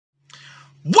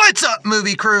What's up,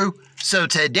 movie crew? So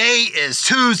today is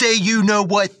Tuesday. You know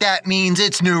what that means.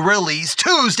 It's New Release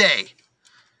Tuesday.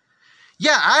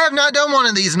 Yeah, I have not done one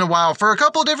of these in a while for a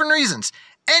couple of different reasons.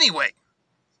 Anyway,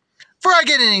 before I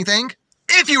get anything,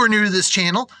 if you are new to this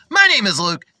channel, my name is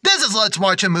Luke. This is Let's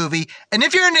Watch a Movie. And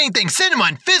if you're into anything cinema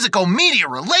and physical media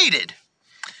related,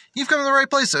 you've come to the right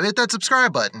place, so hit that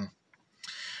subscribe button.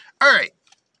 Alright.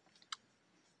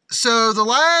 So the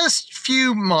last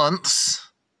few months,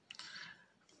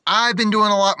 I've been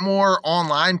doing a lot more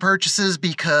online purchases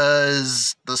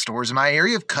because the stores in my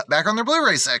area have cut back on their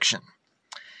Blu-ray section.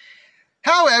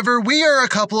 However, we are a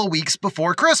couple of weeks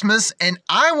before Christmas, and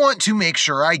I want to make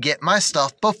sure I get my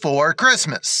stuff before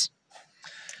Christmas.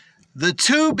 The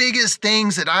two biggest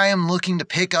things that I am looking to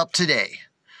pick up today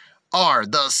are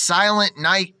the Silent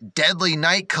Night, Deadly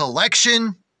Night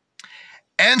Collection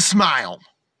and Smile.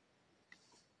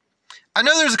 I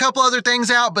know there's a couple other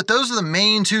things out, but those are the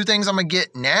main two things I'm going to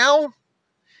get now.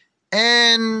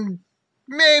 And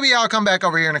maybe I'll come back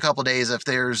over here in a couple days if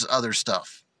there's other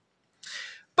stuff.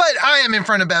 But I am in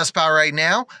front of Best Buy right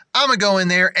now. I'm going to go in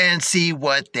there and see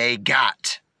what they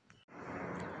got.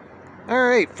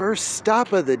 Alright, first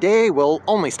stop of the day, well,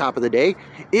 only stop of the day,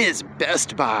 is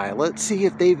Best Buy. Let's see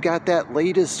if they've got that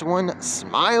latest one,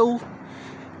 Smile.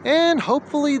 And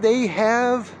hopefully they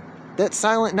have that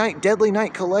Silent Night, Deadly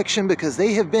Night collection, because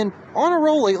they have been on a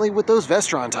roll lately with those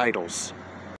Vestron titles.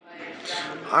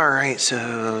 Alright,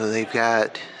 so they've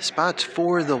got spots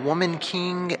for The Woman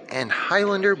King and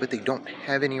Highlander, but they don't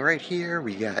have any right here.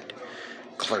 We got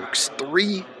Clerks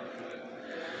 3.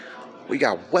 We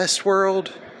got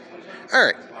Westworld.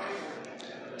 Alright,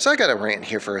 so I got a rant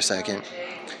here for a second.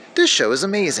 This show is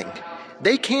amazing.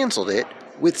 They canceled it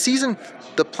with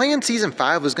the planned season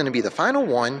 5 was going to be the final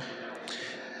one.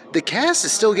 The cast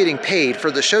is still getting paid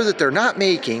for the show that they're not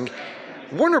making.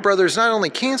 Warner Brothers not only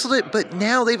canceled it, but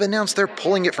now they've announced they're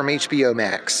pulling it from HBO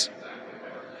Max.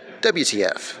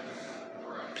 WTF.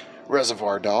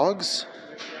 Reservoir Dogs.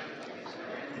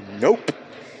 Nope.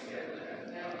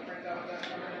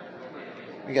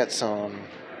 We got some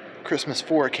Christmas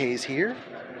 4Ks here.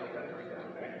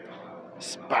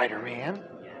 Spider-Man.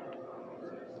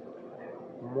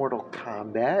 Mortal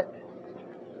Kombat.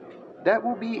 That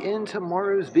will be in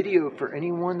tomorrow's video for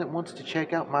anyone that wants to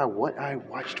check out my What I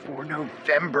Watched for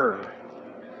November.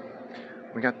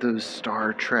 We got those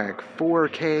Star Trek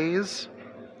 4Ks.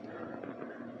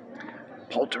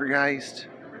 Poltergeist.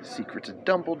 Secrets of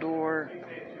Dumbledore.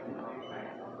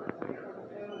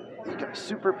 You got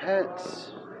Super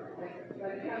Pets.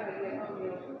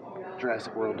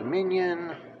 Jurassic World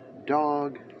Dominion.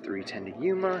 Dog. 310 to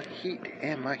Yuma. Heat.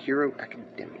 And My Hero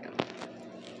Academia.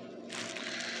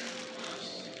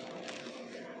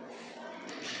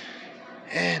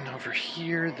 And over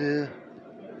here,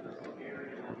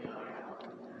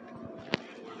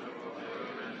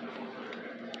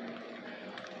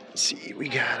 let's see, we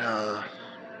got,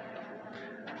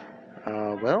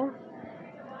 well,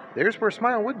 there's where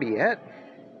Smile would be at.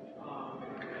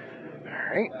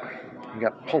 Alright, we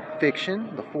got Pulp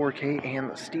Fiction, the 4K and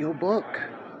the Steelbook.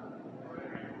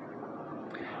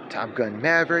 Top Gun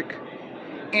Maverick,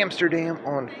 Amsterdam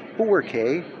on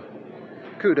 4K.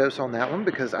 Kudos on that one,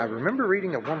 because I remember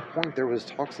reading at one point there was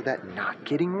talks of that not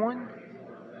getting one.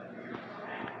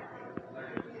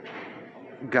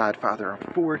 Godfather on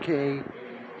 4K.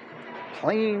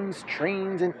 Planes,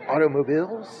 Trains, and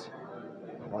Automobiles.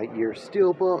 Lightyear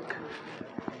Steelbook.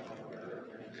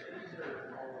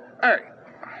 Alright.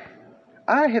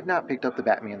 I have not picked up the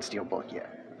Batman Steelbook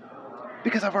yet,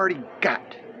 because I've already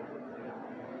got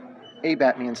a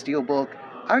Batman Steelbook.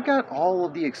 I got all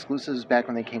of the exclusives back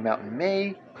when they came out in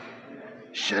May.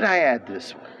 Should I add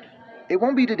this one? It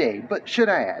won't be today, but should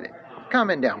I add it?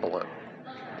 Comment down below.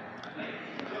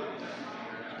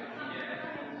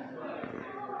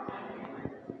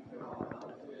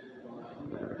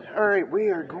 Alright, we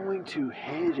are going to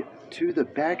head to the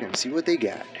back and see what they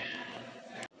got.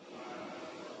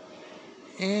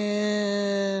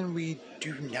 And we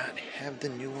do not have the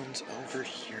new ones over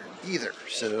here either,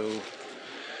 so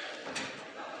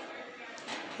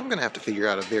I'm going to have to figure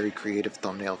out a very creative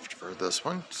thumbnail for this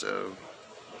one, so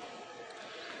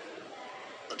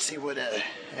let's see what I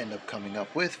end up coming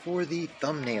up with for the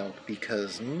thumbnail,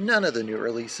 because none of the new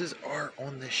releases are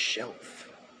on the shelf.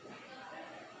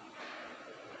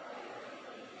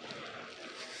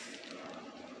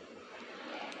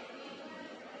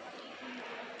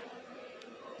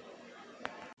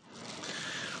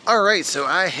 Alright, so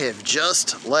I have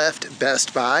just left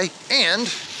Best Buy,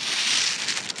 and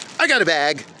I got a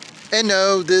bag. And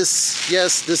no,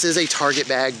 yes, this is a Target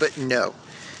bag, but no.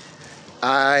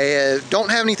 I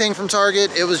don't have anything from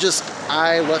Target. It was just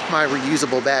I left my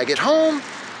reusable bag at home.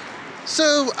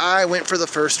 So I went for the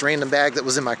first random bag that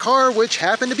was in my car, which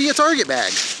happened to be a Target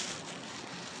bag.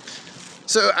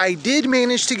 So I did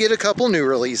manage to get a couple new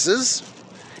releases.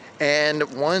 And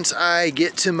once I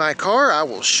get to my car, I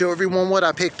will show everyone what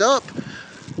I picked up.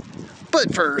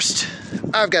 But first,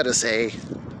 I've got to say,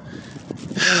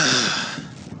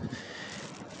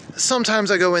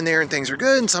 sometimes I go in there and things are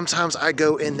good, and sometimes I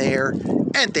go in there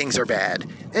and things are bad.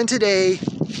 And today,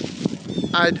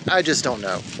 I just don't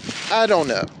know. I don't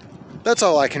know. That's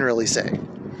all I can really say.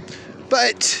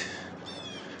 But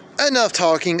enough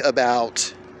talking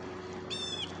about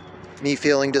me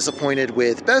feeling disappointed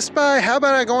with Best Buy. How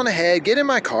about I go on ahead, get in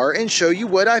my car, and show you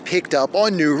what I picked up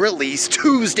on New Release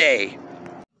Tuesday.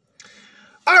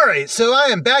 Alright, so I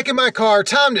am back in my car.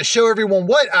 Time to show everyone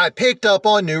what I picked up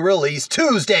on New Release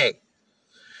Tuesday.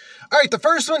 Alright, the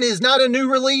first one is not a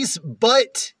new release,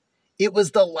 but it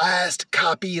was the last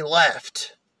copy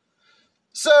left.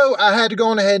 So I had to go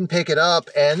on ahead and pick it up,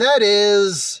 and that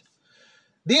is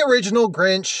the original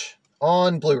Grinch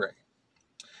on Blu-ray.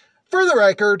 For the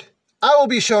record, I will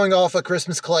be showing off a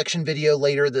Christmas collection video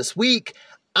later this week.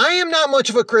 I am not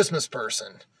much of a Christmas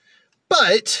person,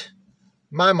 but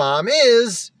my mom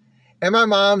is, and my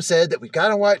mom said that we've got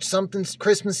to watch something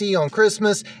Christmassy on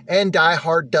Christmas, and Die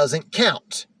Hard doesn't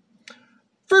count.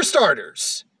 For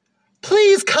starters,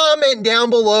 please comment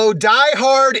down below, Die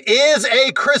Hard is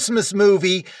a Christmas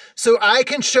movie, so I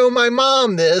can show my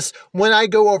mom this when I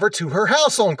go over to her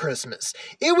house on Christmas.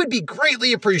 It would be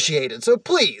greatly appreciated, so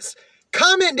please,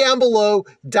 comment down below,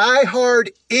 Die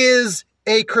Hard is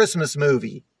a Christmas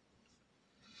movie.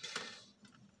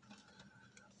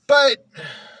 But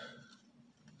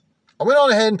I went on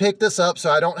ahead and picked this up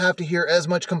so I don't have to hear as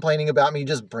much complaining about me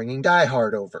just bringing Die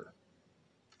Hard over.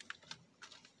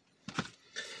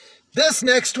 This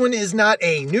next one is not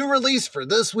a new release for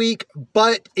this week,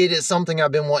 but it is something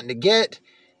I've been wanting to get.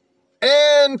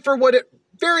 And for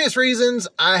various reasons,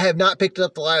 I have not picked it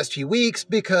up the last few weeks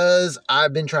because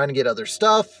I've been trying to get other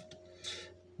stuff.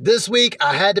 This week,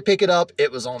 I had to pick it up.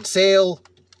 It was on sale.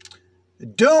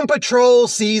 Doom Patrol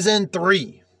Season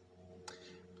 3.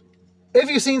 If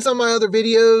you've seen some of my other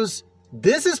videos,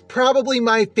 this is probably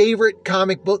my favorite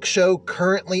comic book show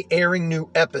currently airing new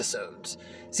episodes.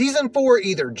 Season 4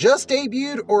 either just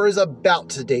debuted or is about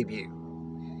to debut.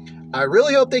 I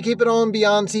really hope they keep it on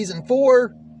beyond Season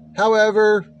 4.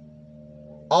 However,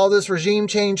 all this regime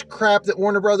change crap that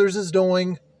Warner Brothers is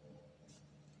doing,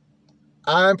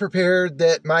 I'm prepared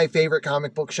that my favorite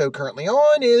comic book show currently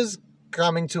on is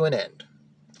coming to an end.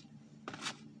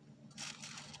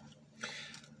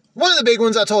 One of the big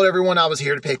ones I told everyone I was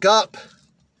here to pick up,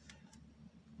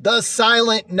 the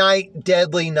Silent Night,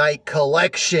 Deadly Night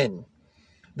Collection.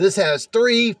 This has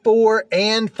 3, 4,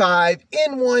 and 5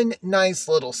 in one nice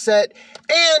little set,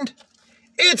 and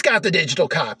it's got the digital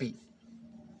copy.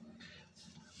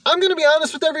 I'm going to be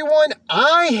honest with everyone,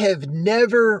 I have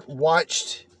never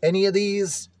watched any of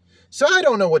these, so I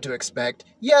don't know what to expect.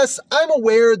 Yes, I'm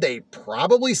aware they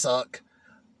probably suck,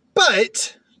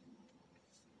 but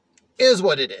is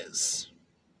what it is.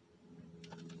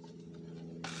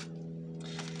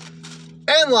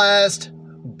 And last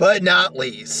but not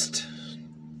least,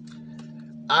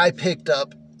 I picked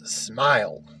up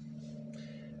Smile.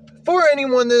 For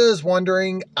anyone that is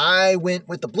wondering, I went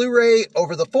with the Blu-ray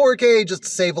over the 4K just to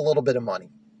save a little bit of money.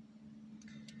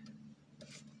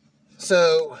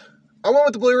 So, I went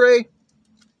with the Blu-ray.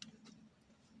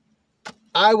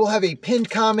 I will have a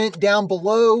pinned comment down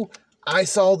below. I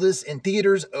saw this in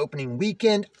theaters opening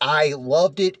weekend. I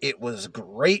loved it. It was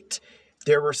great.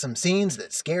 There were some scenes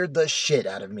that scared the shit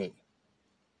out of me.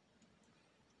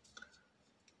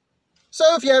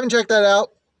 So if you haven't checked that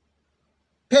out,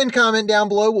 pinned comment down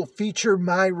below will feature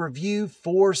my review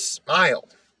for Smile.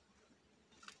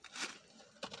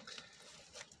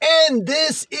 And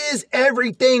this is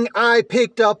everything I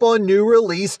picked up on New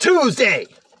Release Tuesday.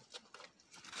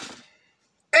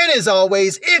 And as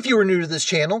always, if you are new to this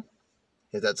channel,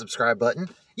 hit that subscribe button.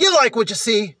 You like what you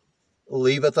see,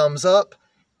 leave a thumbs up.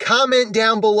 Comment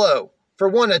down below for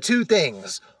one of two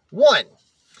things. 1,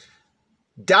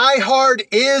 Die Hard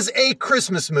is a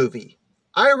Christmas movie.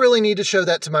 I really need to show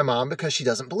that to my mom because she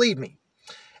doesn't believe me.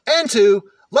 And 2,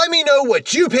 let me know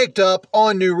what you picked up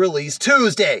on New Release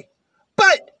Tuesday.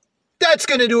 But that's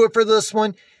going to do it for this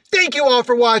one. Thank you all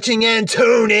for watching and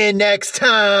tune in next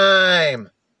time.